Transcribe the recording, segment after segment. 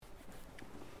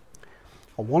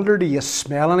I wonder, do you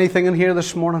smell anything in here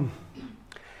this morning?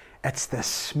 It's the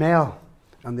smell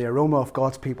and the aroma of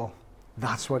God's people.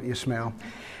 That's what you smell.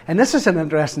 And this is an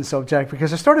interesting subject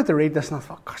because I started to read this and I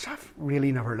thought, gosh, I've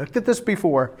really never looked at this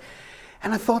before.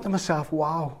 And I thought to myself,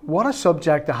 wow, what a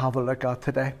subject to have a look at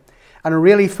today. And I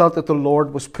really felt that the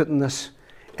Lord was putting this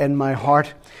in my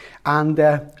heart. And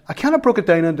I kind of broke it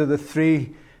down into the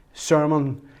 3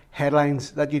 sermon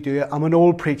headlines that you do. I'm an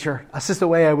old preacher. This is the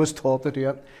way I was taught to do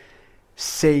it.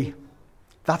 See,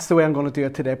 that's the way I'm going to do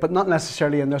it today, but not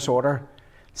necessarily in this order.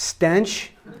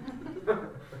 Stench,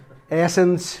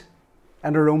 essence,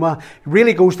 and aroma. It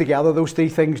really goes together, those 3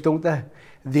 things, don't they?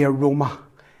 The aroma,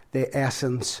 the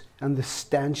essence, and the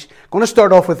stench. I'm going to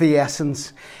start off with the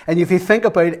essence. And if you think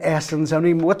about essence, I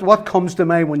mean, what comes to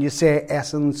mind when you say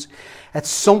essence? It's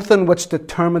something which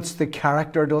determines the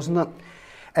character, doesn't it?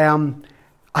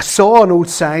 I saw an old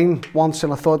sign once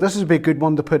and I thought this would be a good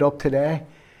one to put up today.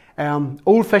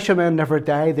 Old fishermen never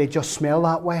die, they just smell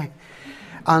that way.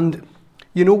 And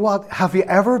you know what? Have you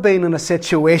ever been in a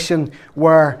situation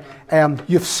where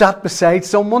you've sat beside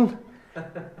someone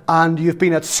and you've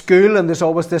been at school and there's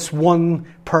always this one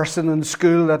person in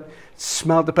school that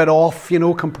smelled a bit off,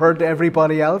 compared to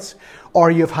everybody else? Or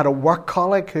you've had a work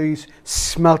colleague who's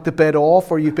smelt a bit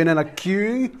off, or you've been in a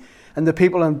queue and the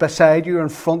people beside you or in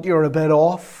front of you are a bit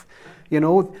off.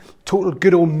 Total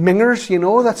good old mingers,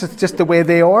 that's just the way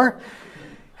they are.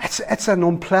 It's an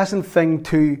unpleasant thing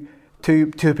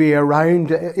to be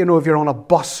around, if you're on a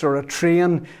bus or a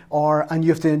train, and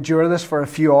you have to endure this for a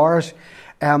few hours.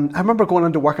 I remember going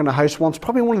into work in a house once,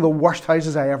 probably one of the worst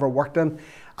houses I ever worked in,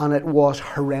 and it was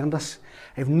horrendous.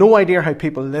 I have no idea how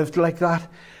people lived like that,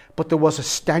 but there was a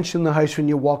stench in the house when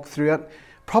you walked through it,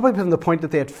 probably from the point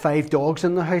that they had 5 dogs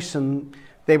in the house, and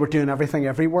they were doing everything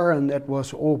everywhere, and it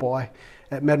was, oh boy,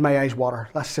 it made my eyes water.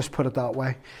 Let's just put it that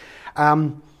way.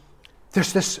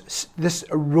 There's this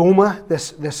aroma,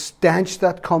 this stench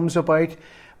that comes about,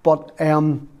 but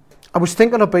I was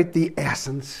thinking about the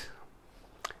essence.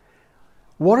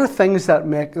 What are things that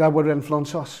would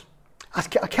influence us? I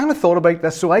kind of thought about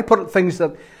this, so I put things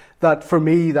that for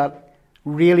me that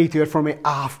really do it for me: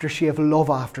 aftershave, love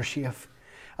aftershave.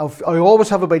 I always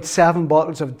have about 7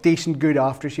 bottles of decent, good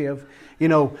aftershave.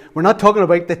 We're not talking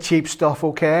about the cheap stuff,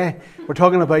 okay? We're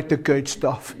talking about the good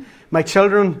stuff. My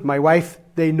children, my wife,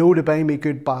 they know to buy me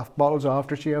good bottles of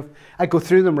aftershave. I go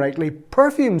through them rightly.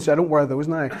 Perfumes, I don't wear those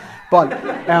now. But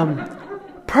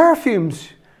perfumes,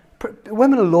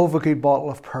 women love a good bottle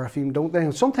of perfume, don't they?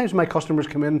 And sometimes my customers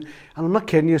come in, and I'm not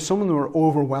kidding you, some of them are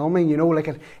overwhelming, like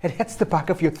it hits the back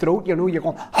of your throat, you're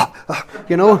going,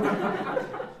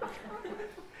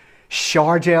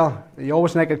 shower gel. You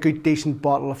always like a good, decent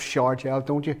bottle of shower gel,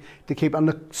 don't you? To keep, and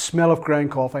the smell of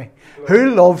ground coffee.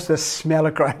 Who loves the smell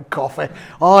of ground coffee?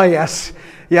 Oh, yes.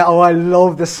 Yeah, I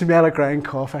love the smell of ground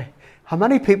coffee. How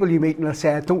many people you meet and they'll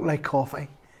say, I don't like coffee,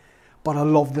 but I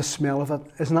love the smell of it.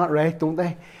 Isn't that right, don't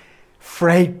they?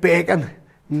 Fried bacon.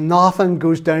 Nothing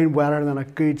goes down better than a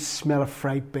good smell of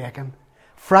fried bacon.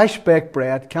 Fresh baked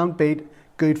bread. Can't beat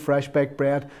good fresh baked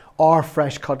bread or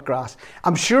fresh cut grass.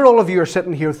 I'm sure all of you are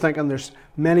sitting here thinking there's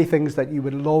many things that you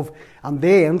would love, and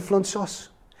they influence us.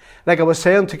 Like I was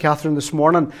saying to Catherine this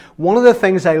morning, one of the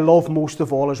things I love most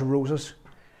of all is roses.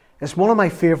 It's one of my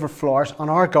favourite flowers, and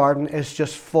our garden is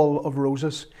just full of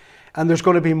roses. And there's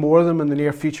going to be more of them in the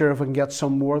near future if I can get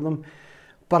some more of them.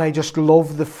 But I just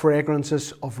love the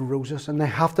fragrances of roses, and they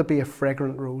have to be a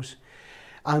fragrant rose.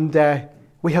 And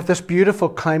we have this beautiful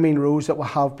climbing rose that we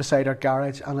have beside our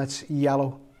garage, and it's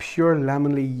yellow, pure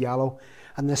lemonly yellow,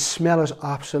 and the smell is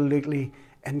absolutely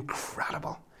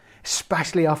incredible,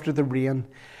 especially after the rain.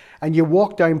 And you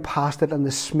walk down past it and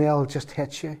the smell just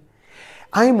hits you.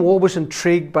 I'm always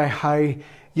intrigued by how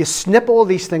you snip all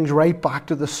these things right back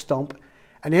to the stump,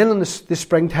 and then in the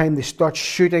springtime they start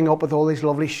shooting up with all these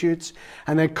lovely shoots,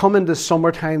 and then come into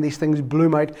summertime, these things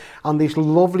bloom out and these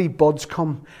lovely buds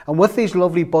come, and with these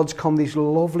lovely buds come these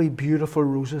lovely beautiful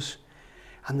roses,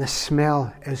 and the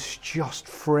smell is just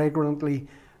fragrantly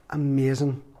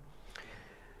amazing.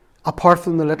 Apart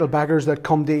from the little beggars that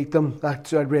come to eat them,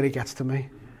 that really gets to me.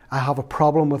 I have a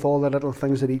problem with all the little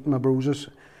things that eat my roses,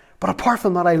 but apart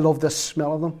from that, I love the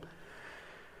smell of them.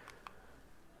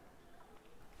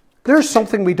 There's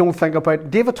something we don't think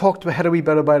about. David talked a wee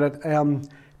bit about it.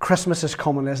 Christmas is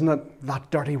coming, isn't it?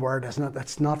 That dirty word, isn't it?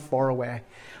 It's not far away.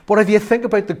 But if you think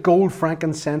about the gold,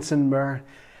 frankincense and myrrh,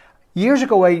 years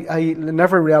ago I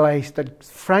never realised that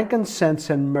frankincense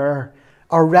and myrrh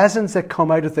are resins that come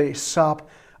out of the sap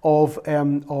of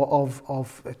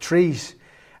trees.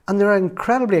 And they're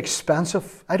incredibly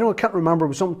expensive. I can't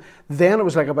remember. Then it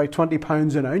was like about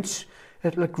 £20 an ounce.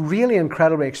 It looked really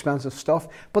incredibly expensive stuff,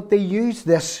 but they use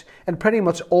this in pretty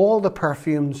much all the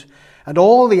perfumes and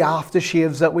all the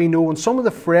aftershaves that we know, and some of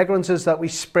the fragrances that we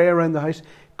spray around the house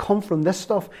come from this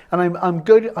stuff. And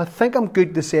I think I'm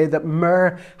good to say that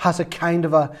myrrh has a kind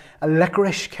of a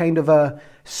licorice kind of a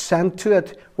scent to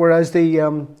it, whereas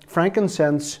the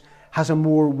frankincense has a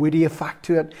more woody effect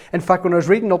to it. In fact, when I was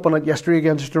reading up on it yesterday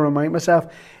again, just to remind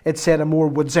myself, it said a more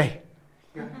woodsy.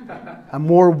 A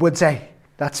more woodsy.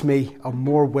 That's me, a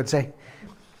more woodsy.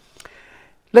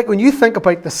 Like when you think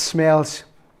about the smells,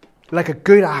 like a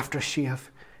good aftershave,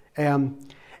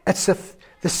 it's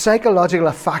the psychological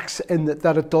effects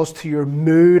that it does to your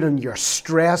mood and your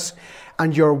stress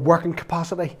and your working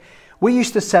capacity. We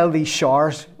used to sell these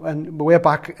showers, and way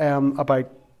back about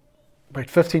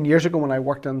 15 years ago when I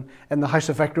worked in the House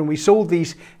of Victor, and we sold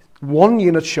these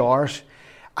 1-unit showers,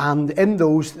 and in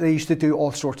those they used to do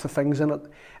all sorts of things in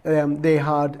it. They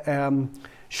had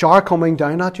shower coming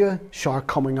down at you, shower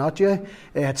coming at you.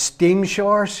 They had steam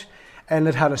showers, and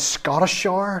it had a Scottish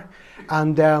shower,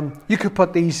 and you could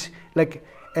put these like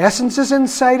essences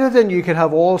inside it, and you could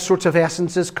have all sorts of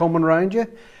essences coming around you,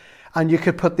 and you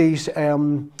could put these.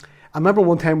 I remember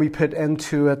one time we put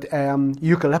into it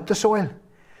eucalyptus oil,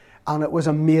 and it was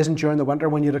amazing during the winter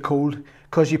when you had a cold,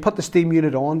 because you put the steam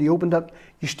unit on, you opened it,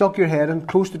 you stuck your head in,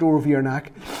 closed the door over your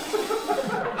neck.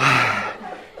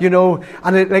 You know,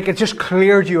 and it just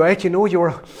cleared you out. You know, you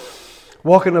were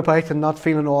walking about and not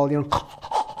feeling all, you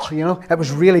know, it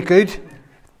was really good.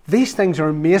 These things are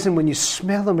amazing when you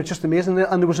smell them. It's just amazing.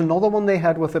 And there was another one they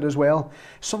had with it as well,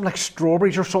 something like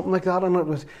strawberries or something like that, and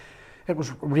it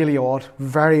was really odd,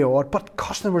 very odd. But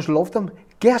customers loved them.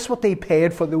 Guess what they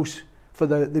paid for those, for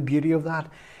the beauty of that?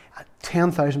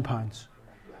 £10,000.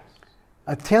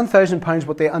 At £10,000,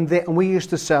 what and we used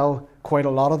to sell quite a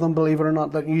lot of them, believe it or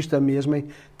not. That used to amaze me.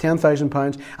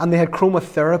 £10,000, and they had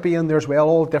chromotherapy in there as well,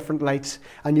 all different lights,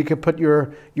 and you could put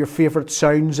your favourite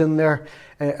sounds in there.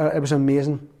 It was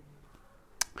amazing.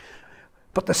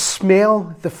 But the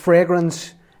smell, the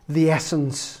fragrance, the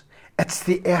essence, it's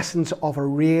the essence of a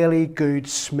really good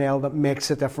smell that makes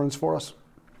a difference for us.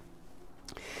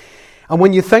 And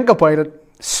when you think about it,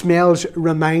 smells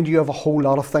remind you of a whole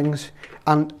lot of things.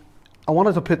 And I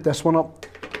wanted to put this one up,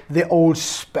 the Old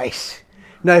Spice.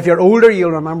 Now, if you're older,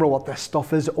 you'll remember what this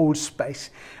stuff is, Old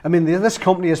Spice. I mean, this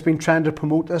company has been trying to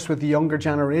promote this with the younger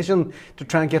generation to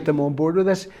try and get them on board with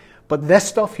this. But this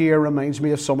stuff here reminds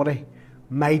me of somebody,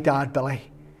 my dad, Billy.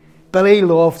 Billy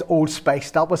loved Old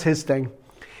Spice. That was his thing.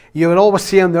 You would always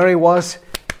see him, there he was,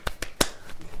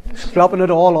 slapping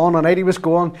it all on, and out he was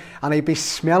going, and he'd be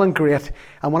smelling great.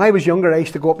 And when I was younger, I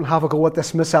used to go up and have a go at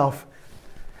this myself.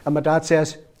 And my dad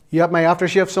says, "You have my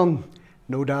aftershave, son?"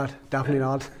 "No, Dad, definitely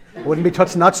not. I wouldn't be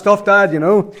touching that stuff, Dad, you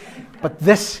know." But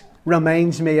this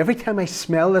reminds me, every time I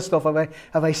smell this stuff,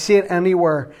 if I see it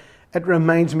anywhere, it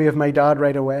reminds me of my dad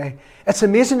right away. It's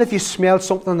amazing if you smell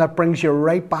something that brings you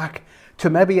right back to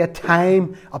maybe a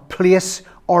time, a place,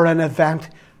 or an event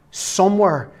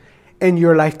somewhere in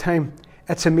your lifetime.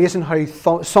 It's amazing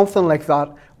how something like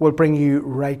that will bring you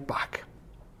right back.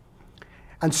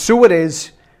 And so it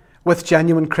is with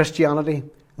genuine Christianity.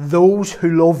 Those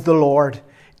who love the Lord.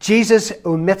 Jesus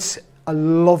emits a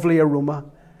lovely aroma.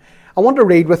 I want to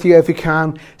read with you, if you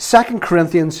can, 2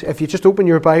 Corinthians, if you just open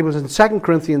your Bibles in 2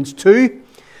 Corinthians 2.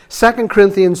 2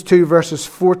 Corinthians 2 verses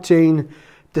 14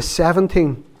 to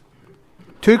 17.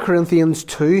 2 Corinthians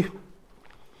 2,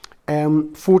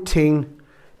 14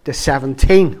 to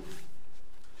 17.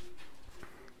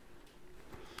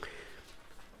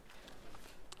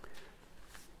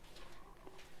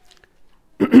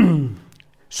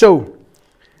 So,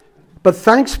 but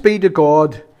thanks be to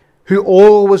God, who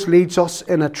always leads us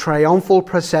in a triumphal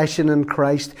procession in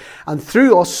Christ, and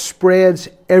through us spreads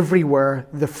everywhere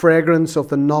the fragrance of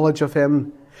the knowledge of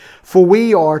Him. For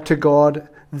we are to God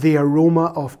the aroma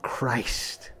of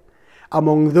Christ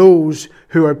among those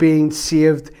who are being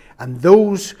saved and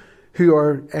those who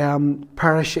are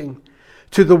perishing.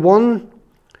 To the one,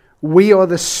 we are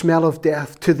the smell of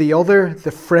death, to the other,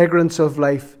 the fragrance of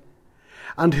life.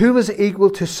 And who is equal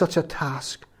to such a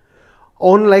task?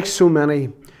 Unlike so many,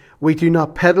 we do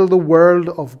not peddle the word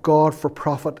of God for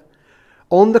profit.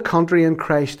 On the contrary, in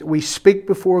Christ, we speak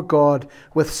before God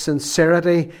with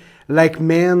sincerity, like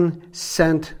men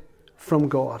sent from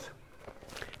God.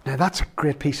 Now, that's a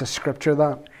great piece of scripture,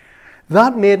 that.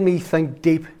 That made me think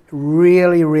deep,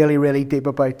 really, really, really deep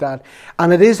about that.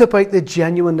 And it is about the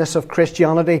genuineness of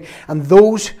Christianity and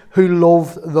those who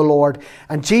love the Lord.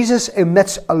 And Jesus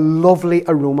emits a lovely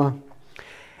aroma.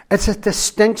 It's a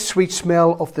distinct sweet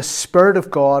smell of the Spirit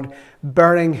of God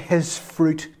bearing His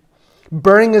fruit,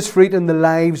 bearing His fruit in the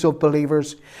lives of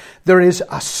believers. There is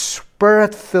a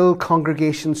Spirit-filled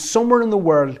congregation somewhere in the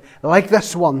world like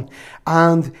this one,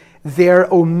 and they're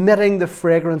emitting the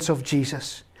fragrance of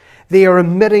Jesus. They are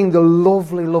emitting the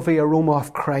lovely, lovely aroma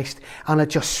of Christ, and it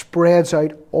just spreads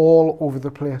out all over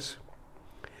the place.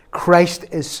 Christ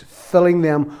is filling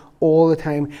them all the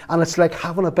time, and it's like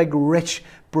having a big, rich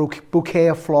bouquet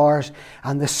of flowers,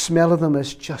 and the smell of them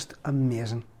is just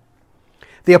amazing.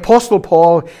 The Apostle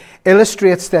Paul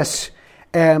illustrates this,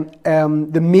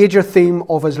 the major theme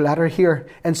of his letter here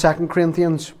in 2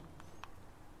 Corinthians.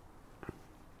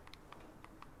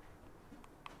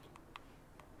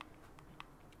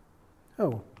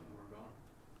 Oh,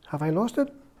 have I lost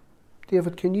it?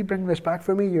 David, can you bring this back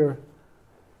for me? No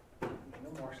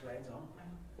more slides on.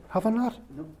 Have I not?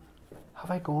 No.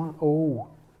 Have I gone? Oh,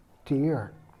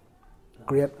 dear.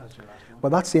 Great.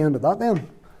 Well, that's the end of that then.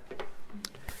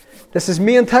 This is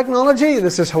me and technology.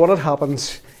 This is what it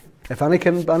happens. If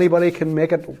anybody can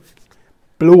make it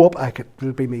blow up,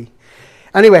 it'll be me.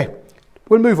 Anyway,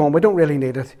 we'll move on. We don't really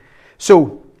need it.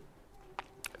 So,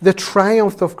 the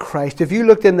triumph of Christ. If you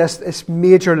looked in this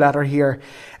major letter here,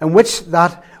 in which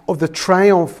that of the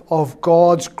triumph of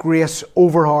God's grace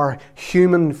over our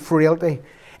human frailty,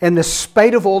 in the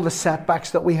spite of all the setbacks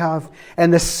that we have,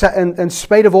 in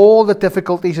spite of all the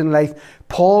difficulties in life,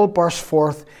 Paul bursts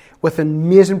forth with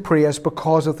amazing praise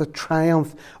because of the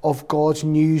triumph of God's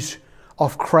news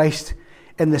of Christ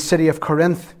in the city of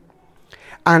Corinth.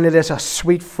 And it is a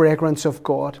sweet fragrance of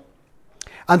God.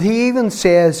 And he even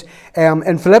says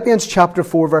in Philippians chapter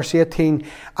 4 verse 18,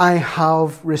 I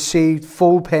have received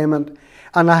full payment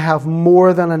and I have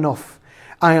more than enough.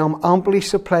 I am amply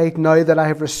supplied now that I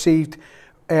have received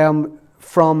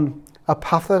from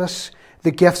Epaphras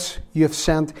the gifts you have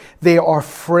sent. They are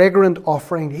fragrant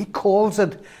offering. He calls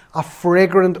it a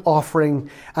fragrant offering,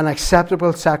 an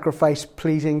acceptable sacrifice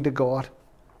pleasing to God.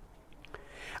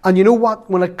 And you know what?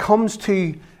 When it comes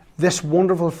to this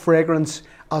wonderful fragrance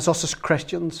as us as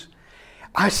Christians,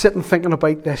 I was sitting thinking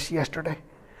about this yesterday.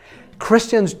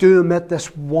 Christians do emit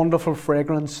this wonderful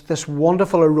fragrance, this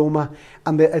wonderful aroma,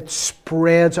 and it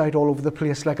spreads out all over the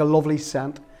place like a lovely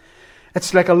scent.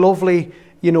 It's like a lovely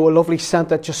scent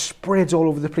that just spreads all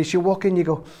over the place. You walk in, you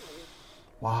go,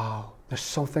 wow, there's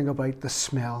something about the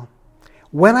smell.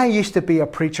 When I used to be a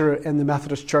preacher in the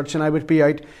Methodist Church, and I would be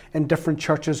out in different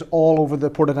churches all over the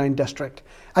Portadown district,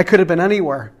 I could have been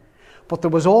anywhere. But there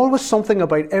was always something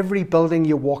about every building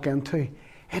you walk into.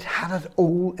 It had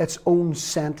its own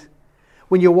scent.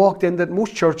 When you walked in, that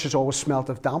most churches always smelled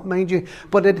of damp, mind you.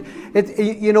 But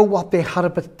you know what? They had a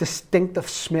bit distinctive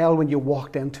smell when you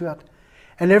walked into it.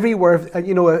 And everywhere,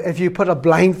 if you put a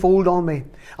blindfold on me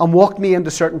and walked me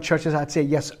into certain churches, I'd say,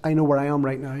 yes, I know where I am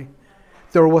right now.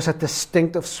 There was a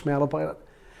distinctive smell about it.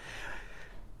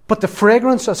 But the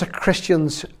fragrance as a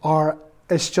Christians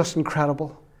is just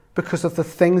incredible. Because of the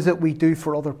things that we do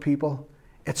for other people,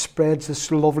 it spreads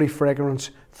this lovely fragrance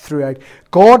throughout.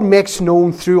 God makes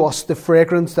known through us the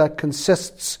fragrance that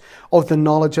consists of the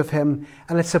knowledge of Him,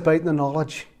 and it's about the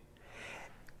knowledge.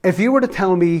 If you were to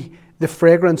tell me the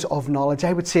fragrance of knowledge,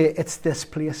 I would say it's this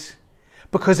place.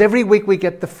 Because every week we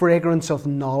get the fragrance of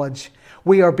knowledge.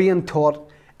 We are being taught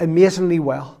amazingly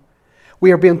well.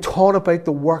 We are being taught about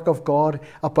the work of God,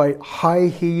 about how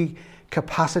He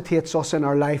capacitates us in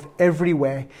our life every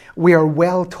way. We are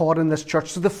well taught in this church,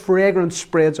 so the fragrance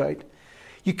spreads out.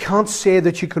 You can't say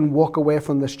that you can walk away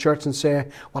from this church and say,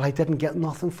 well, I didn't get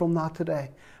nothing from that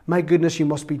today. My goodness, you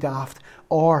must be daft,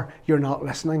 or you're not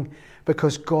listening,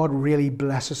 because God really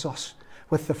blesses us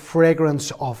with the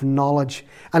fragrance of knowledge.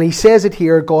 And He says it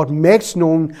here, God makes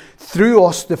known through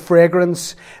us the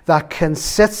fragrance that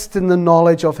consists in the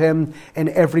knowledge of Him in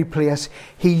every place.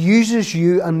 He uses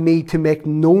you and me to make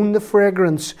known the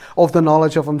fragrance of the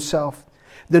knowledge of Himself,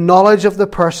 the knowledge of the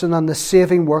person and the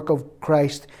saving work of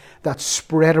Christ that's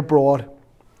spread abroad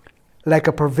like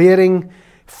a pervading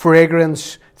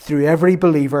fragrance through every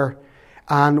believer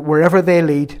and wherever they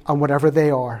lead and whatever they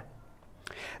are.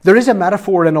 There is a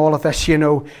metaphor in all of this, in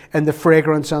the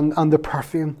fragrance and the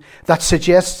perfume that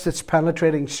suggests its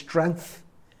penetrating strength.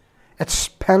 It's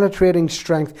penetrating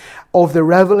strength of the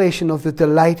revelation of the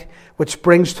delight which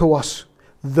brings to us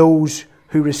those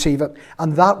who receive it.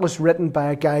 And that was written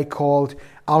by a guy called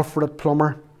Alfred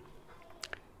Plummer.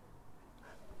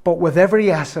 But with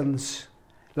every essence,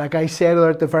 like I said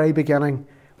at the very beginning,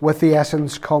 with the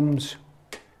essence comes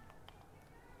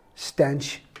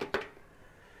stench.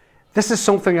 This is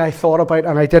something I thought about,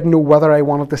 and I didn't know whether I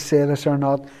wanted to say this or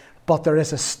not, but there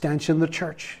is a stench in the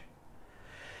church.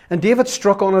 And David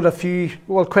struck on it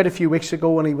quite a few weeks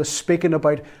ago when he was speaking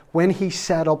about when he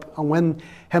set up and when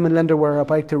him and Linda were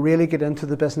about to really get into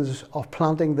the business of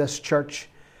planting this church.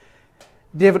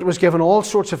 David was given all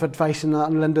sorts of advice in that,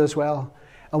 and Linda as well.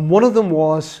 And one of them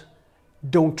was,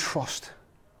 don't trust.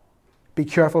 Be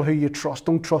careful who you trust.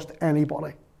 Don't trust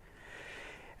anybody.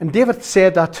 And David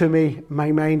said that to me.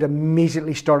 My mind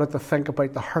immediately started to think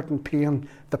about the hurt and pain,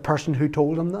 the person who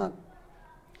told him that.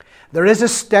 There is a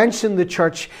stench in the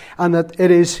church, and that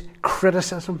it is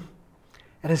criticism.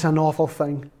 It is an awful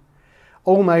thing.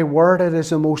 Oh my word, it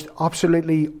is the most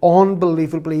absolutely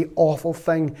unbelievably awful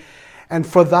thing. And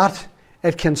for that,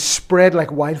 it can spread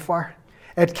like wildfire.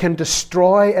 It can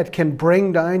destroy, it can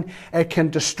bring down, it can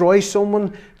destroy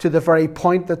someone to the very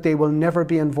point that they will never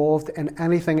be involved in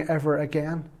anything ever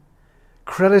again.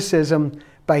 Criticism,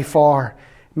 by far,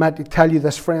 might tell you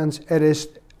this, friends, it is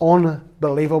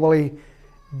unbelievably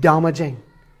damaging,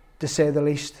 to say the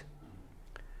least.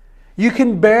 You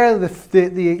can bear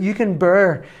you can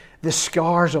bear the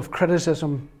scars of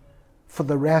criticism for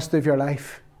the rest of your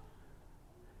life.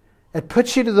 It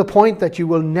puts you to the point that you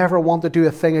will never want to do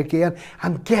a thing again.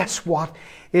 And guess what?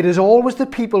 It is always the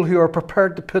people who are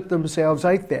prepared to put themselves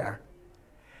out there.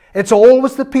 It's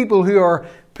always the people who are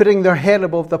putting their head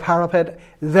above the parapet.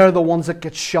 They're the ones that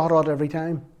get shot at every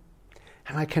time.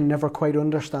 And I can never quite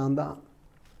understand that.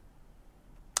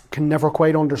 Can never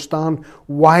quite understand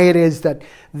why it is that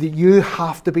you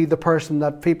have to be the person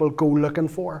that people go looking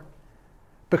for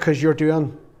because you're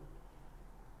doing.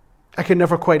 I can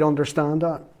never quite understand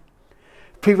that.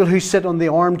 People who sit on the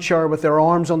armchair with their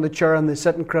arms on the chair and they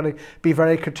sit and be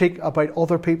very critique about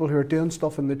other people who are doing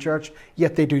stuff in the church,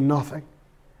 yet they do nothing.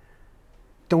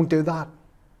 Don't do that.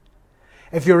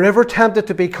 If you're ever tempted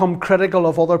to become critical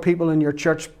of other people in your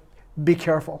church, be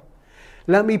careful.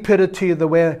 Let me put it to you the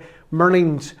way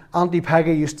Merlin's Auntie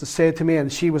Peggy used to say to me,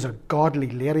 and she was a godly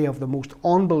lady of the most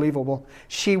unbelievable.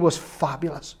 She was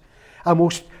fabulous. A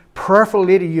most prayerful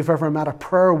lady you've ever met, a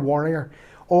prayer warrior.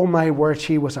 Oh my word,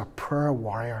 she was a prayer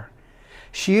warrior.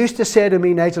 She used to say to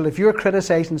me, Nigel, if you're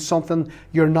criticising something,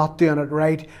 you're not doing it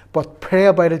right, but pray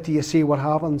about it till you see what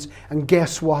happens. And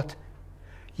guess what?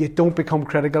 You don't become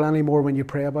critical anymore when you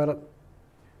pray about it.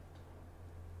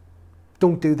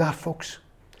 Don't do that, folks.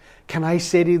 Can I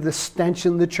say to you, the stench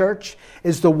in the church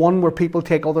is the one where people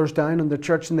take others down in the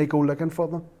church and they go looking for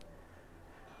them.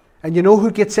 And you know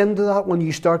who gets into that when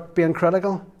you start being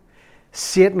critical?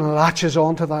 Satan latches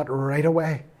onto that right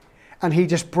away. And he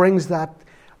just brings that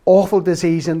awful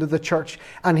disease into the church.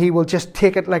 And he will just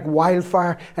take it like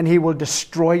wildfire and he will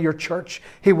destroy your church.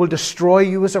 He will destroy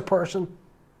you as a person.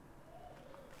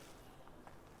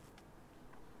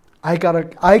 I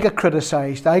got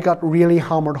criticised. I got really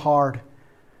hammered hard.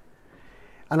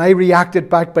 And I reacted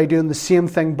back by doing the same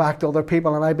thing back to other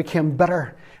people, and I became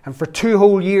bitter. And for 2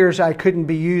 whole years, I couldn't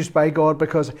be used by God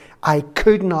because I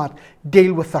could not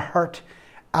deal with the hurt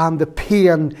and the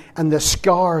pain and the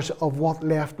scars of what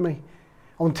left me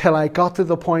until I got to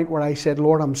the point where I said,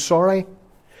 Lord, I'm sorry.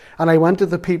 And I went to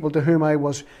the people to whom I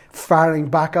was firing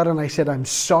back at, and I said, I'm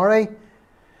sorry.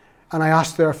 And I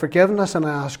asked their forgiveness, and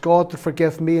I asked God to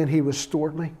forgive me, and He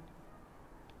restored me.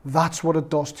 That's what it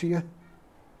does to you.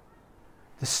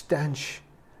 The stench,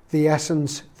 the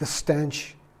essence, the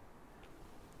stench.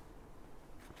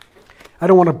 I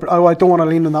don't want to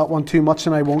lean on that one too much,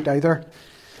 and I won't either.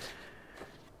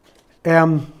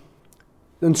 And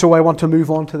so I want to move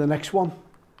on to the next one.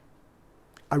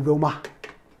 Aroma.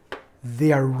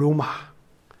 The aroma.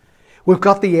 We've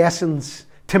got the essence.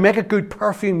 To make a good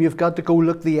perfume, you've got to go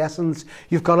look the essence.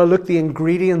 You've got to look the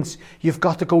ingredients. You've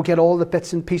got to go get all the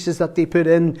bits and pieces that they put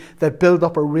in that build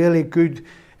up a really good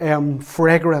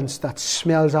fragrance that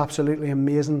smells absolutely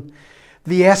amazing.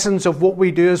 The essence of what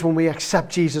we do is when we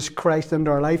accept Jesus Christ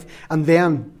into our life, and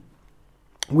then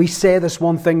we say this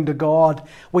one thing to God.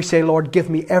 We say, Lord, give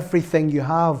me everything you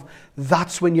have.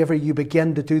 That's whenever you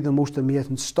begin to do the most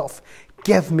amazing stuff.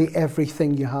 Give me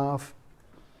everything you have.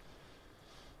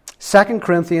 2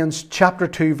 Corinthians chapter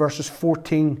 2, verses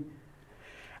 14.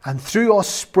 And through us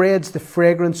spreads the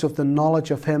fragrance of the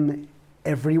knowledge of Him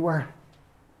everywhere.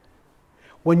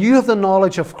 When you have the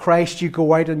knowledge of Christ, you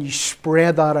go out and you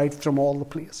spread that out from all the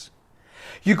place.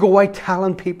 You go out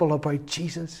telling people about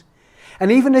Jesus.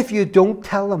 And even if you don't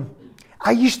tell them,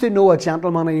 I used to know a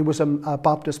gentleman, and he was a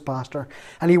Baptist pastor,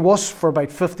 and he was for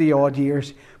about 50 odd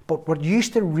years. But what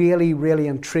used to really, really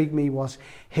intrigue me was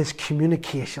his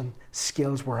communication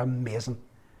skills were amazing.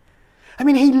 I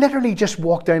mean, he literally just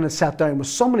walked down and sat down with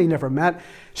somebody he never met,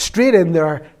 straight in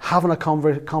there having a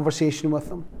conversation with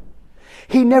them.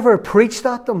 He never preached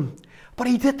at them, but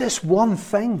he did this one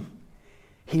thing.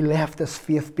 He left his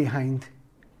faith behind.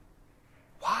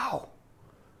 Wow.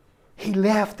 He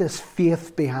left his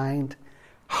faith behind.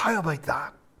 How about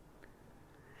that?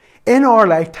 In our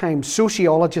lifetime,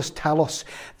 sociologists tell us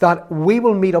that we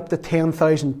will meet up to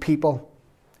 10,000 people,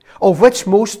 of which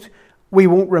most we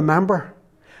won't remember.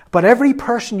 But every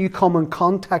person you come in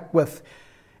contact with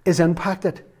is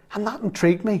impacted. And that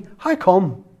intrigued me. How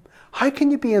come? How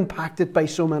can you be impacted by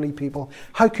so many people?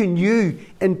 How can you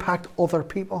impact other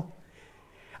people?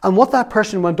 And what that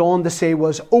person went on to say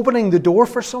was, opening the door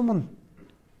for someone.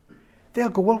 They'll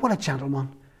go, well, what a gentleman.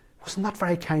 Wasn't that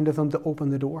very kind of them to open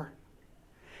the door?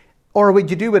 Or would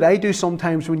you do what I do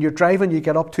sometimes when you're driving, you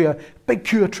get up to a big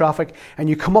queue of traffic and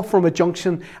you come up from a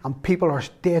junction and people are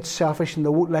dead selfish and they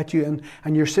won't let you in,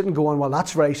 and you're sitting going, well,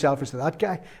 that's very selfish of that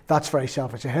guy. That's very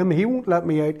selfish of him. He won't let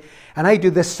me out. And I do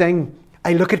this thing.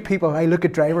 I look at people. I look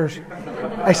at drivers.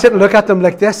 I sit and look at them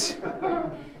like this.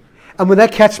 And when they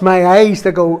catch my eyes,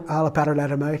 they go, oh, I better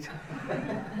let him out.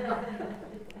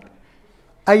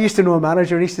 I used to know a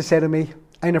manager and he used to say to me,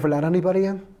 I never let anybody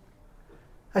in.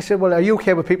 I said, well, are you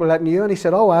okay with people letting you in? He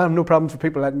said, oh, I have no problem for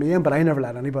people letting me in, but I never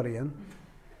let anybody in.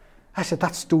 I said,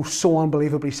 that's so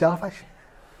unbelievably selfish.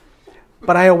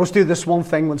 But I always do this one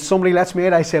thing. When somebody lets me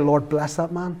out, I say, Lord, bless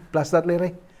that man, bless that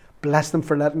lady, bless them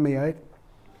for letting me out.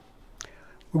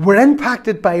 We're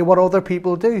impacted by what other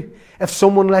people do. If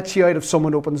someone lets you out, if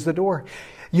someone opens the door.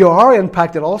 You are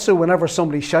impacted also whenever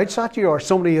somebody shouts at you or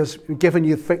somebody is giving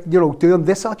you, doing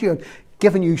this at you and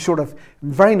giving you sort of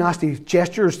very nasty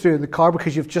gestures through the car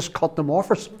because you've just cut them off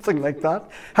or something like that.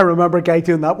 I remember a guy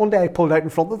doing that one day. I pulled out in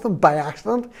front of them by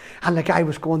accident and the guy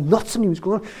was going nuts and he was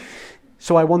going.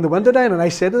 So I won the window down and I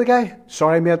said to the guy,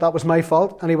 sorry mate, that was my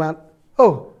fault. And he went,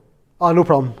 oh, no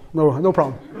problem. No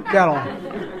problem. Get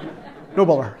on. No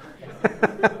bother.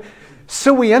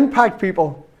 So we impact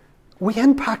people. We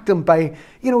impact them by,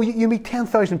 you meet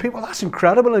 10,000 people. That's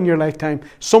incredible in your lifetime.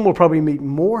 Some will probably meet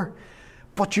more.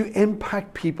 But you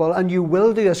impact people, and you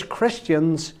will do as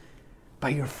Christians by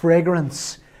your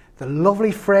fragrance. The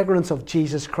lovely fragrance of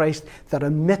Jesus Christ that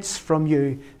emits from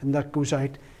you and that goes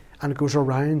out and goes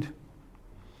around.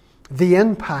 The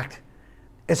impact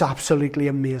is absolutely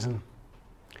amazing.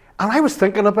 And I was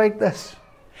thinking about this.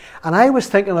 And I was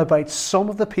thinking about some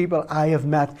of the people I have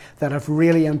met that have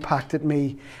really impacted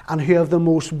me and who have the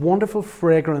most wonderful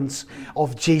fragrance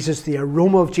of Jesus, the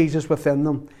aroma of Jesus within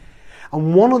them.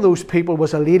 And one of those people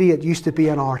was a lady that used to be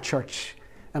in our church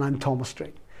in Thomas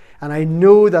Street. And I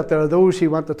know that there are those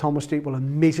who went to Thomas Street will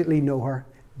immediately know her,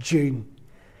 June.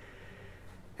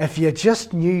 If you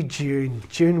just knew June,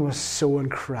 June was so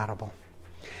incredible.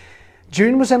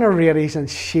 June was in her 80s and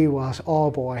she was,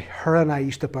 oh boy, her and I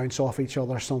used to bounce off each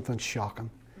other, something shocking.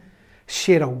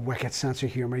 She had a wicked sense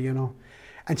of humour,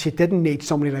 And she didn't need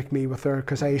somebody like me with her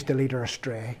because I used to lead her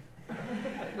astray.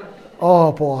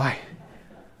 Oh boy.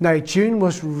 Now, June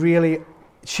was really,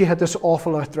 she had this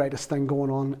awful arthritis thing going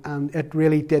on and it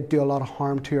really did do a lot of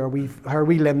harm to her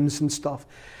wee limbs and stuff.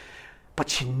 But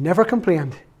she never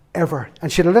complained, ever.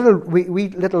 And she had a little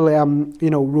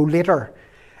rollator.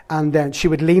 And then she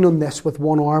would lean on this with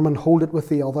one arm and hold it with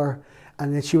the other.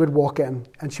 And then she would walk in.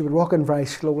 And she would walk in very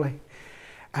slowly.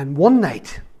 And one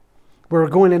night, we were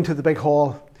going into the big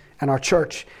hall in our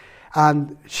church.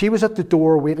 And she was at the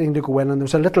door waiting to go in. And there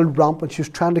was a little ramp. And she was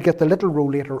trying to get the little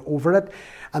rollator over it.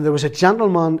 And there was a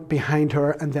gentleman behind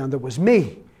her. And then there was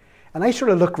me. And I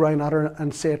sort of looked round at her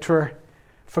and said to her,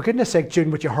 for goodness sake,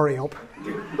 June, would you hurry up?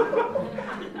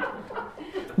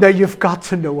 Now, you've got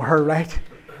to know her, right?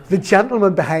 The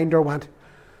gentleman behind her went,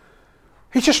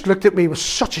 he just looked at me with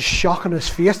such a shock on his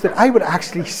face that I would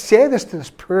actually say this to this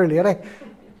poor lady.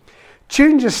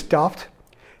 June just stopped,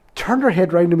 turned her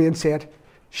head round to me and said,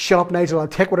 shut up, Nigel, I'll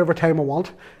take whatever time I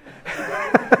want.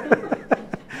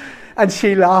 And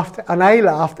she laughed, and I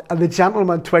laughed, and the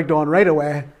gentleman twigged on right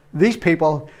away. These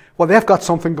people, well, they've got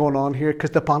something going on here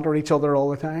because they banter each other all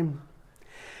the time.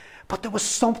 But there was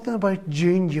something about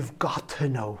June you've got to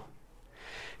know.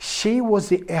 She was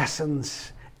the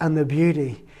essence and the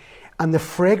beauty and the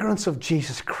fragrance of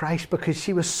Jesus Christ because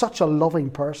she was such a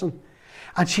loving person.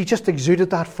 And she just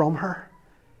exuded that from her.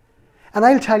 And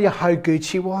I'll tell you how good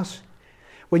she was.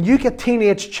 When you get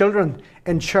teenage children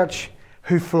in church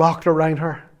who flocked around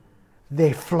her,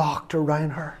 they flocked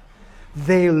around her.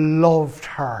 They loved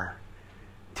her.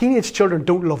 Teenage children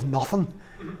don't love nothing.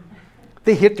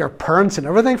 They hate their parents and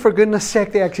everything, for goodness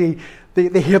sake. They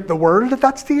hate the world at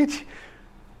that stage.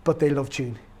 But they loved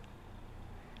June.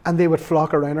 And they would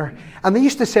flock around her. And they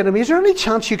used to say to me, is there any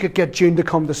chance you could get June to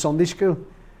come to Sunday school?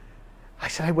 I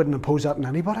said, I wouldn't impose that on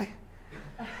anybody.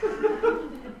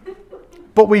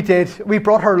 But we did. We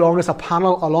brought her along as a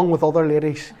panel along with other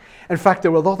ladies. In fact,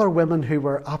 there were other women who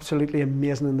were absolutely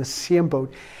amazing in the same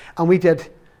boat. And we did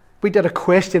a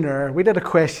questionnaire. We did a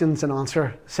questions and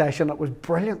answer session. It was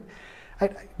brilliant.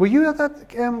 Were you at that,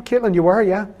 Caitlin? You were,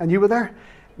 yeah? And you were there?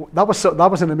 That was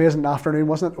an amazing afternoon,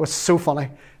 wasn't it? It was so funny.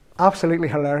 Absolutely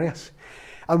hilarious.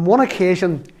 On one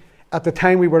occasion, at the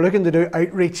time, we were looking to do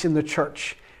outreach in the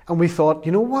church. And we thought,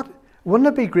 you know what? Wouldn't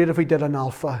it be great if we did an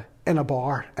alpha in a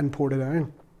bar in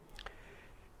Portadown?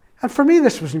 And for me,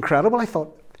 this was incredible. I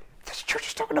thought, this church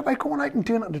is talking about going out and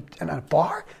doing it in a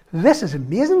bar. This is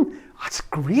amazing. That's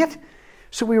great.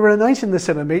 So we were announcing this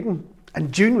in a meeting,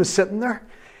 and June was sitting there,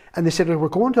 and they said, we're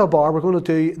going to a bar.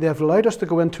 They've allowed us to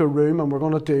go into a room, and we're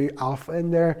going to do alpha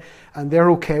in there, and they're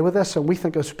okay with this, and we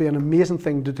think this would be an amazing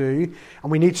thing to do,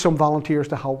 and we need some volunteers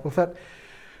to help with it.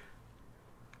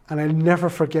 And I'll never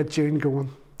forget June going,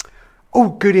 oh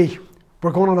goody,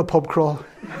 we're going on a pub crawl.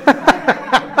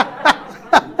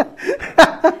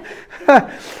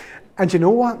 And you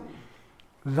know what?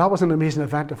 That was an amazing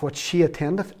event of what she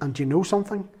attended. And you know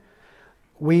something?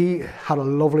 We had a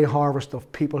lovely harvest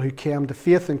of people who came to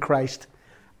faith in Christ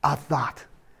at that.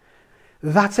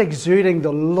 That's exuding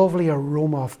the lovely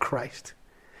aroma of Christ.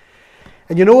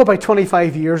 And you know, about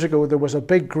 25 years ago, there was a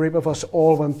big group of us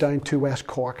all went down to West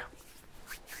Cork.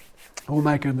 Oh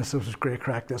my goodness, this was great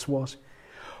crack, this was.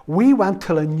 We went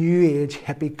to a New Age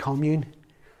hippie commune.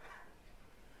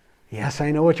 Yes,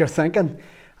 I know what you're thinking.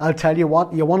 I'll tell you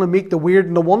what, you want to meet the weird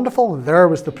and the wonderful? There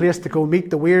was the place to go meet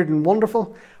the weird and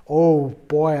wonderful. Oh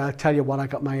boy, I'll tell you what, I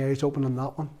got my eyes open on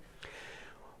that one.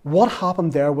 What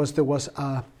happened there was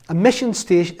a mission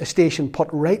station put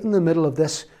right in the middle of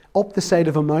this, up the side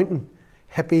of a mountain,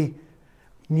 hippie,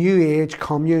 New Age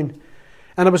commune.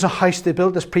 And it was a house, they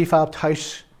built this prefabbed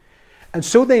house. And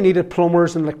so they needed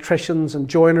plumbers and electricians and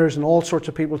joiners and all sorts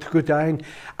of people to go down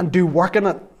and do work in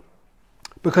it,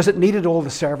 because it needed all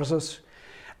the services.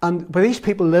 And when these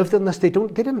people lived in this, they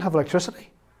didn't have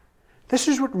electricity. This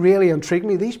is what really intrigued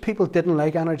me. These people didn't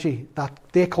like energy. That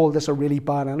they called this a really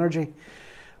bad energy.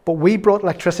 But we brought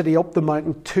electricity up the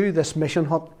mountain to this mission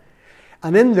hut.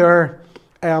 And in there,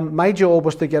 my job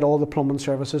was to get all the plumbing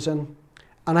services in.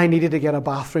 And I needed to get a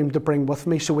bathroom to bring with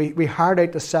me. So we hired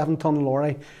out the 7-ton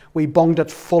lorry. We bunged it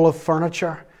full of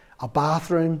furniture, a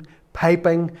bathroom,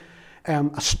 piping,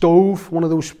 a stove, one of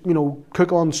those,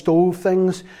 cook-on stove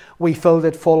things. We filled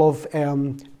it full of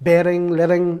bedding,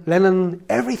 linen,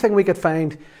 everything we could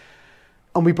find.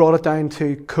 And we brought it down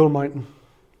to Cool Mountain.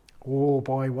 Oh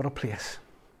boy, what a place.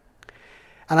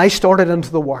 And I started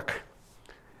into the work.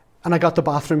 And I got the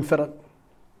bathroom fitted.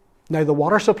 Now the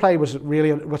water supply this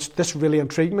really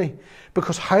intrigued me.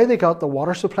 Because how they got the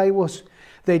water supply was,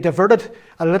 they diverted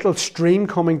a little stream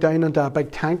coming down into a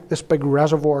big tank, this big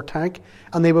reservoir tank,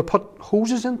 and they would put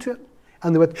hoses into it,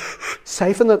 and they would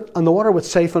siphon it, and the water would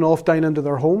siphon off down into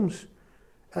their homes.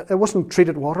 It wasn't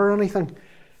treated water or anything.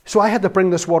 So I had to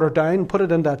bring this water down, put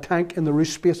it into a tank in the roof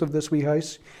space of this wee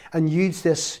house, and use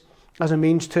this as a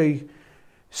means to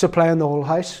supplying the whole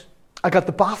house. I got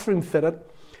the bathroom fitted,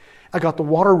 I got the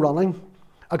water running,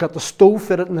 I got the stove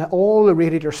fitted and all the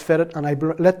radiators fitted, and I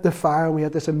lit the fire, and we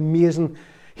had this amazing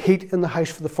heat in the house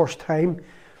for the first time.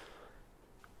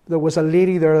 There was a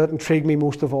lady there that intrigued me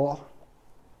most of all.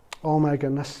 Oh my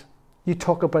goodness. You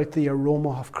talk about the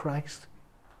aroma of Christ.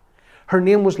 Her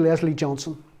name was Leslie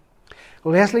Johnson.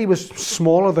 Leslie was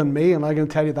smaller than me, and I can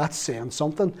tell you that's saying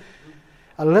something.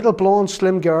 A little blonde,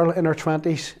 slim girl in her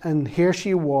 20s, and here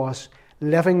she was,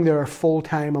 living there full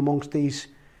time amongst these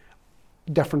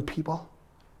different people.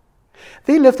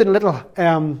 They lived in little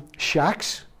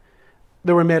shacks.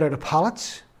 They were made out of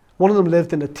pallets. One of them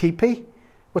lived in a teepee,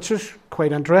 which was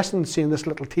quite interesting, seeing this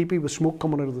little teepee with smoke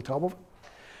coming out of the top of it.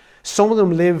 Some of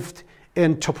them lived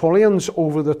in tarpaulins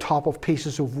over the top of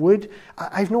pieces of wood.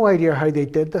 I've no idea how they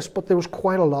did this, but there was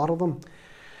quite a lot of them.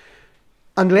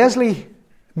 And Leslie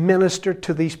ministered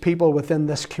to these people within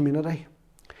this community.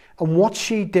 And what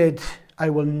she did, I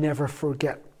will never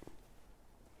forget.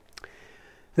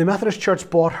 The Methodist Church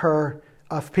bought her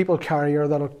a people carrier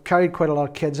that carried quite a lot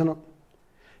of kids in it.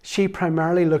 She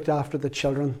primarily looked after the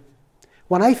children.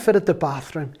 When I fitted the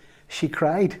bathroom, she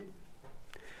cried.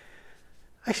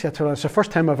 I said to her, it's the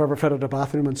first time I've ever fitted a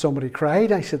bathroom and somebody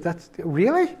cried. I said, that's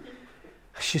really?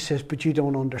 She says, but you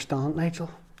don't understand, Nigel.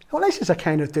 Well, I says, I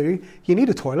kind of do. You need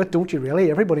a toilet, don't you really?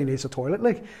 Everybody needs a toilet.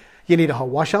 Like, you need a hot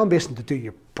wash-hand basin to do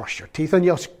your brush your teeth in.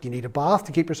 You need a bath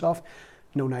to keep yourself.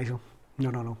 No, Nigel.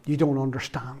 No. You don't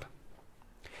understand.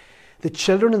 The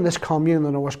children in this commune,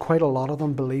 and there was quite a lot of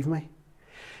them, believe me.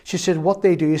 She said, what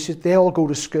they do is they all go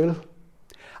to school.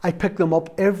 I pick them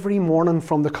up every morning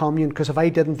from the commune, because if I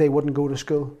didn't, they wouldn't go to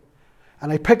school.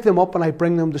 And I pick them up and I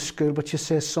bring them to school, but she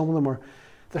says some of them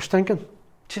they're stinking.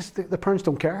 Just the parents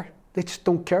don't care. They just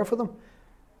don't care for them.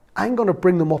 I'm going to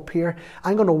bring them up here.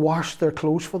 I'm going to wash their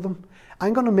clothes for them.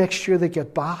 I'm going to make sure they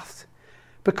get bathed,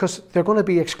 because they're going to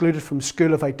be excluded from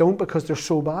school if I don't, because they're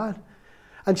so bad.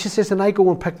 And she says, and I go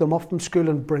and pick them up from school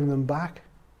and bring them back.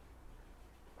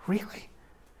 Really?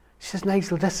 She says,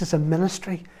 Nigel, this is a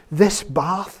ministry. This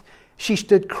bath. She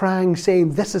stood crying,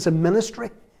 saying, this is a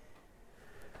ministry.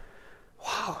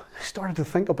 Wow. I started to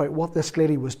think about what this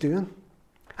lady was doing.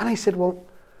 And I said, well,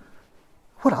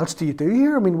 what else do you do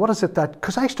here? I mean, what is it that...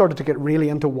 Because I started to get really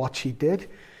into what she did.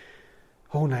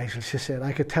 Oh, Nigel, she said,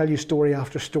 I could tell you story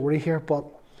after story here, but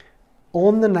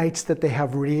on the nights that they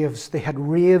have raves, they had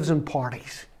raves and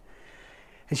parties.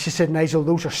 And she said, Nigel,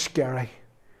 those are scary.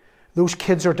 Those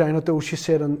kids are down at those, she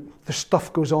said, and the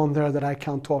stuff goes on there that I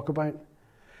can't talk about.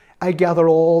 I gather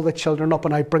all the children up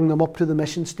and I bring them up to the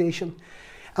mission station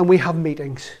and we have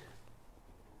meetings.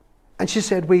 And she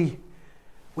said, we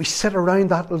sit around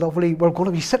that lovely, we're going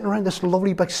to be sitting around this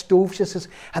lovely big stove, she says,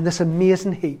 and this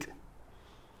amazing heat.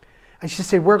 And she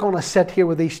said, we're going to sit here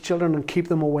with these children and keep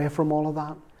them away from all of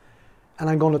that. And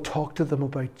I'm going to talk to them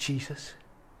about Jesus.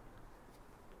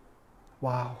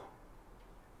 Wow.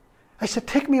 I said,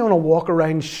 take me on a walk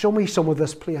around, show me some of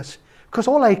this place. Because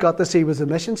all I got to see was the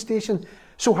mission station.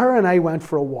 So her and I went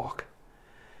for a walk.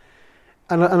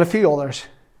 And a few others.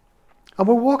 And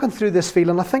we're walking through this field,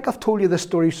 and I think I've told you this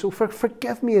story, so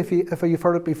forgive me if you've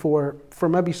heard it before, for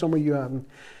maybe some of you haven't.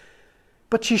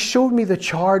 But she showed me the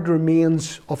charred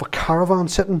remains of a caravan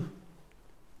sitting.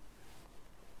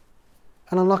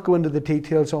 And I'll not go into the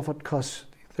details of it because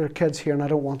there are kids here and I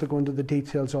don't want to go into the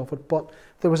details of it. But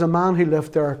there was a man who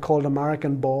lived there called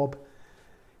American Bob.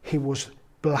 He was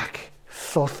black,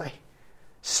 filthy,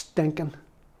 stinking.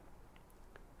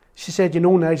 She said, you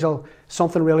know, Nigel,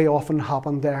 something really often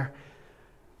happened there.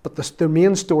 But the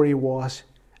main story was,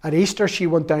 at Easter she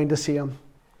went down to see him.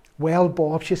 Well,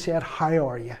 Bob, she said, how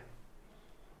are you?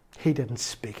 He didn't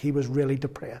speak. He was really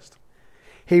depressed.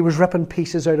 He was ripping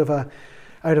pieces out of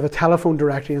a telephone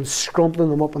directory and scrumpling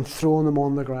them up and throwing them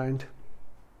on the ground.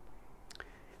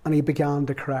 And he began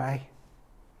to cry.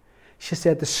 She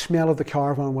said the smell of the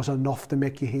caravan was enough to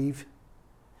make you heave.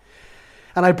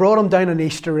 And I brought him down an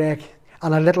Easter egg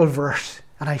and a little verse.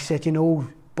 And I said, you know,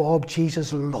 Bob,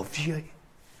 Jesus loves you.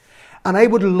 And I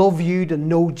would love you to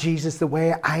know Jesus the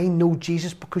way I know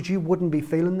Jesus, because you wouldn't be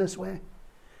feeling this way.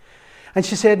 And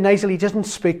she said, Nigel, he doesn't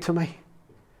speak to me.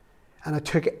 And I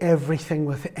took everything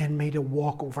within me to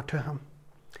walk over to him.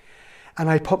 And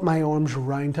I put my arms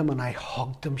around him and I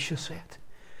hugged him, she said.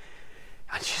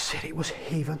 And she said he was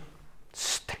heaving,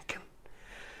 stinking.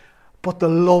 But the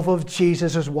love of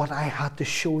Jesus is what I had to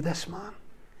show this man.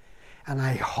 And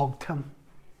I hugged him.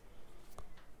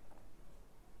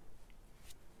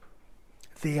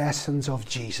 The essence of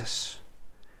Jesus.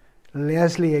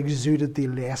 Leslie exuded the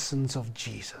essence of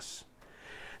Jesus.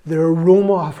 The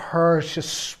aroma of her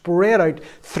just spread out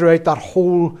throughout that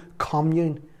whole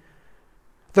commune.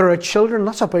 There are children,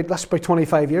 that's about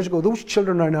 25 years ago. Those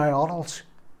children are now adults.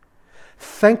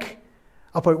 Think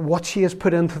about what she has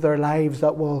put into their lives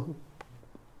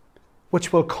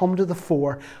which will come to the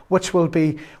fore, which will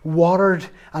be watered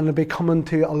and will be coming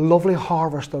to a lovely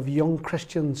harvest of young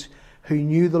Christians who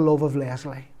knew the love of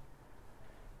Leslie.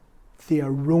 The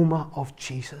aroma of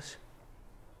Jesus.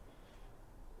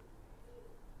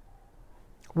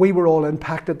 We were all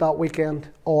impacted that weekend,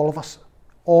 all of us,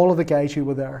 all of the guys who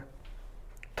were there.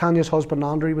 Tanya's husband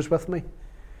Andrew was with me.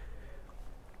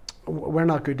 We're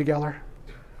not good together.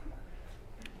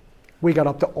 We got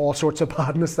up to all sorts of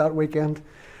badness that weekend.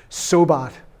 So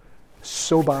bad.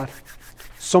 So bad.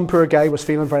 Some poor guy was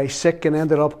feeling very sick and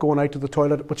ended up going out to the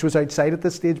toilet, which was outside at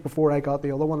this stage before I got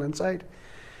the other one inside.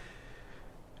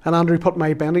 And Andrew put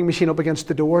my bending machine up against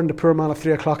the door, and the poor man at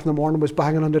 3 o'clock in the morning was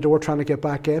banging on the door trying to get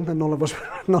back in, and none of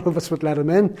us would let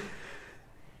him in.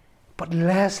 But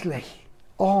Leslie,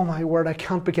 oh my word, I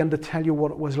can't begin to tell you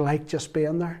what it was like just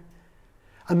being there.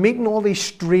 And meeting all these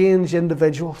strange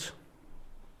individuals.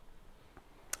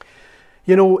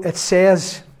 You know, it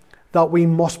says that we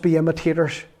must be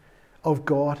imitators of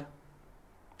God.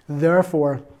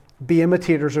 Therefore, be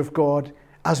imitators of God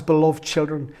as beloved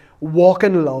children. Walk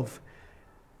in love.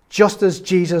 Just as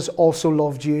Jesus also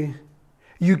loved you.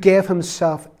 You gave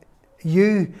yourself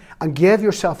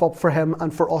up for him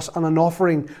and for us on an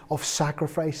offering of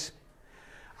sacrifice.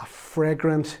 A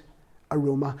fragrant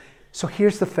aroma. So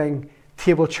here's the thing,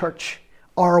 Table Church.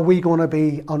 Are we going to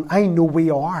be, and I know we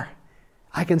are.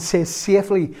 I can say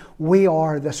safely, we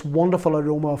are this wonderful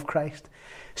aroma of Christ.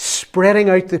 Spreading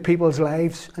out to people's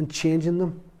lives and changing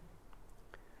them.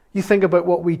 You think about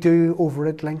what we do over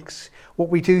at Links, what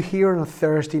we do here on a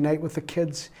Thursday night with the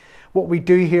kids, what we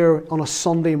do here on a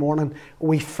Sunday morning.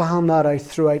 We fan that out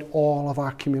throughout all of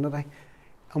our community,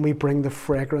 and we bring the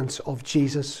fragrance of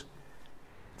Jesus.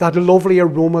 That lovely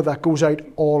aroma that goes out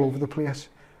all over the place.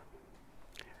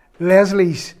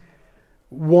 Leslie's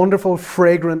wonderful,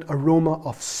 fragrant aroma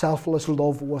of selfless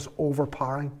love was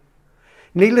overpowering.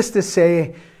 Needless to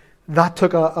say, that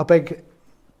took a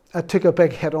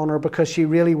big hit on her, because she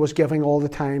really was giving all the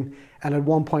time, and at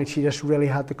one point she just really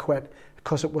had to quit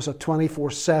because it was a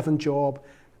 24/7 job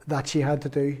that she had to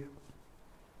do.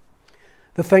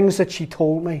 The things that she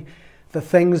told me, the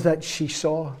things that she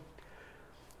saw,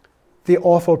 the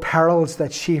awful perils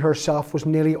that she herself was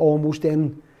nearly almost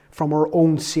in from her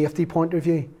own safety point of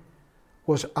view,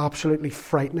 was absolutely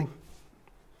frightening.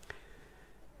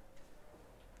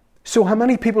 So how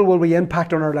many people will we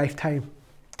impact on our lifetime?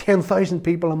 10,000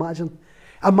 people, imagine.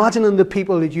 Imagining the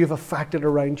people that you've affected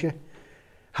around you.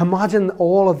 Imagine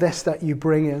all of this that you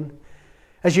bring in.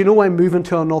 As you know, I'm moving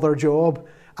to another job,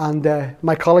 and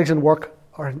my colleagues in work,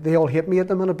 they all hate me at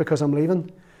the minute because I'm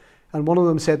leaving. And one of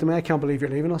them said to me, "I can't believe you're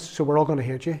leaving us, so we're all going to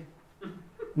hate you."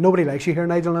 Nobody likes you here,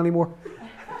 Nigel, anymore.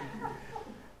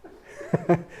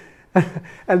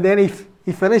 And then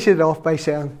he finished it off by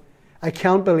saying, "I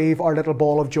can't believe our little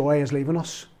ball of joy is leaving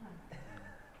us."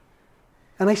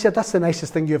 And I said, "That's the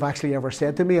nicest thing you've actually ever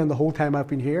said to me in the whole time I've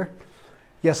been here."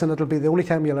 Yes, and it'll be the only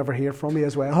time you'll ever hear from me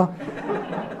as well.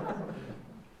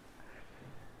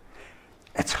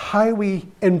 It's how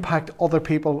we impact other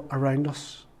people around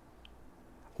us.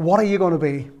 What are you going to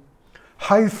be?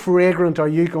 How fragrant are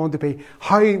you going to be?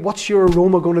 What's your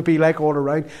aroma going to be like all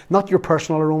around? Not your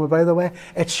personal aroma, by the way.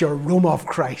 It's your aroma of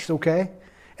Christ, okay?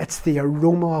 It's the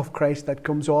aroma of Christ that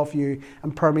comes off you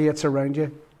and permeates around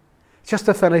you. Just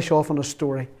to finish off on a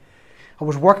story. I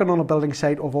was working on a building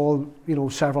site of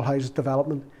several houses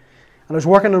development. And I was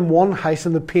working in one house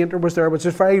and the painter was there, which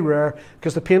is very rare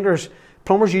because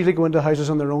plumbers usually go into houses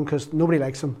on their own because nobody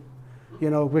likes them.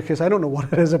 Because I don't know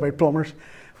what it is about plumbers.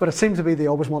 But it seems to be they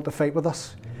always want to fight with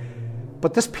us.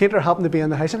 But this painter happened to be in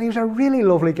the house and he was a really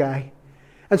lovely guy.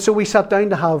 And so we sat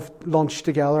down to have lunch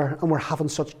together and we're having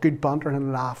such good banter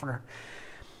and laughter.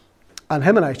 And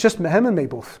him and me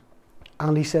both.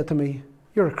 And he said to me,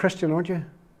 "You're a Christian, aren't you?"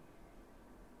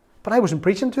 But I wasn't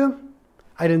preaching to him.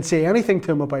 I didn't say anything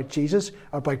to him about Jesus,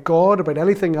 about God, about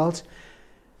anything else.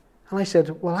 And I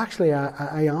said, "Well, actually,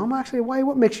 I am actually. Why?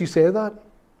 What makes you say that?"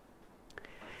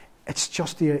 It's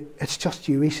just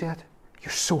you, he said.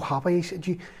 "You're so happy," he said.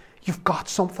 You've got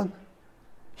something.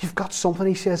 You've got something,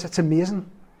 he says. "It's amazing."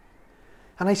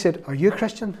 And I said, "Are you a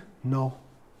Christian?" "No,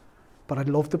 but I'd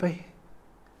love to be."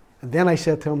 And then I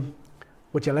said to him,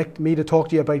 "Would you like me to talk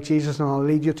to you about Jesus and I'll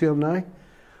lead you to him now?"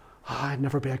 "I'd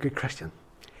never be a good Christian.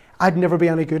 I'd never be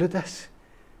any good at this."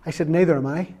 I said, "Neither am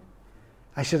I."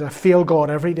 I said, "I fail God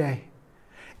every day.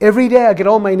 Every day I get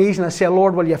on my knees and I say,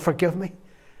 'Lord, will you forgive me?'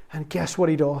 And guess what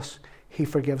he does? He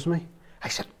forgives me." I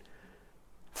said,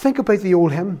 "Think about the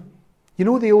old hymn. You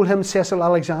know the old hymn Cecil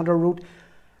Alexander wrote?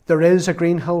 'There is a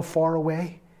green hill far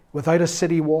away, without a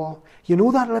city wall.' You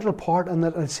know that little part in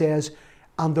that it says,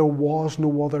 'And there was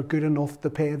no other good enough to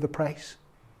pay the price.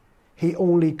 He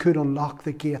only could unlock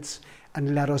the gates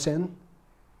and let us in.'"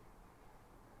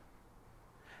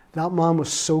 That man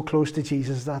was so close to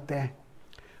Jesus that day.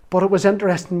 But it was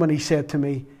interesting when he said to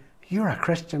me, "You're a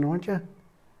Christian, aren't you?"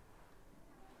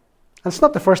 And it's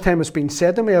not the first time it's been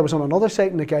said to me. I was on another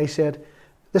site and the guy said,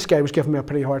 this guy was giving me a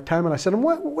pretty hard time. And I said,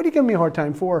 what are you giving me a hard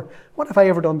time for? What have I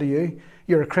ever done to you?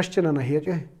 You're a Christian and I hate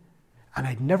you. And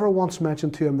I'd never once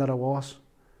mentioned to him that I was.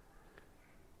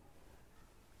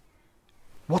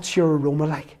 What's your aroma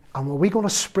like? And are we going to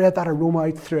spread that aroma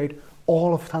out throughout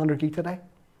all of Tandragee today?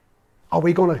 Are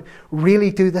we going to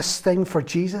really do this thing for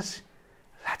Jesus?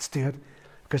 Let's do it.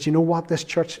 Because you know what? This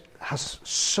church has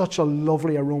such a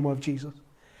lovely aroma of Jesus.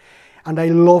 And I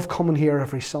love coming here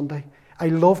every Sunday. I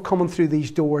love coming through these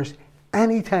doors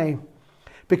anytime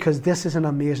because this is an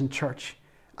amazing church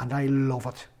and I love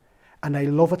it. And I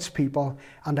love its people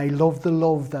and I love the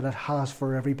love that it has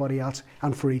for everybody else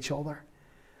and for each other.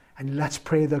 And let's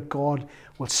pray that God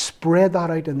will spread that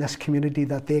out in this community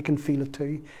that they can feel it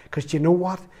too. Because you know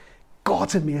what?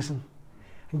 God's amazing.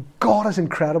 And God is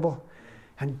incredible.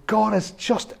 And God is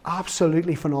just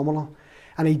absolutely phenomenal.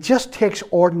 And he just takes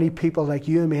ordinary people like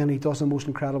you and me and he does the most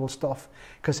incredible stuff.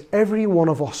 Because every one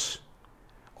of us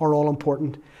are all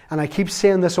important. And I keep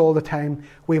saying this all the time.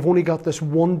 We've only got this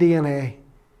one DNA.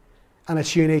 And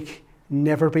it's unique.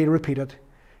 Never be repeated.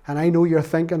 And I know you're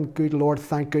thinking, good Lord,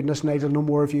 thank goodness, Nigel, no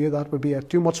more of you. That would be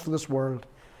too much for this world.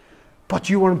 But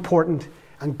you are important.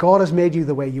 And God has made you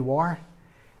the way you are.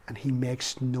 and he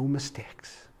makes no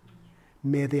mistakes.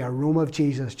 May the aroma of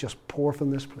Jesus just pour from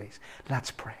this place.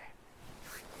 Let's pray.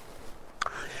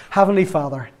 Heavenly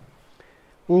Father,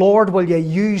 Lord, will you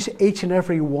use each and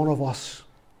every one of us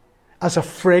as a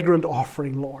fragrant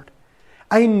offering, Lord?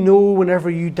 I know whenever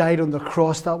you died on the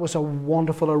cross, that was a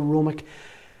wonderful, aromatic,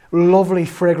 lovely,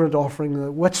 fragrant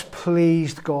offering which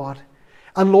pleased God.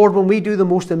 And Lord, when we do the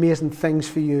most amazing things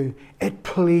for you, it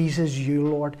pleases you,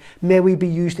 Lord. May we be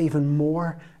used even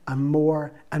more and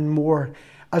more and more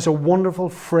as a wonderful,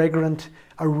 fragrant,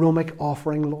 aromatic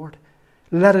offering, Lord.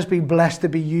 Let us be blessed to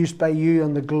be used by you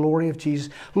and the glory of Jesus.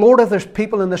 Lord, if there's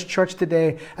people in this church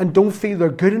today and don't feel they're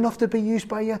good enough to be used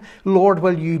by you, Lord,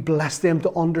 will you bless them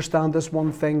to understand this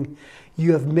one thing.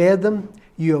 You have made them,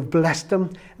 you have blessed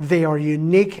them, they are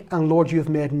unique, and Lord, you have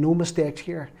made no mistakes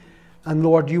here. And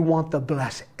Lord, you want to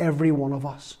bless every one of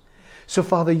us. So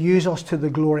Father, use us to the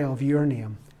glory of your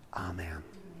name. Amen.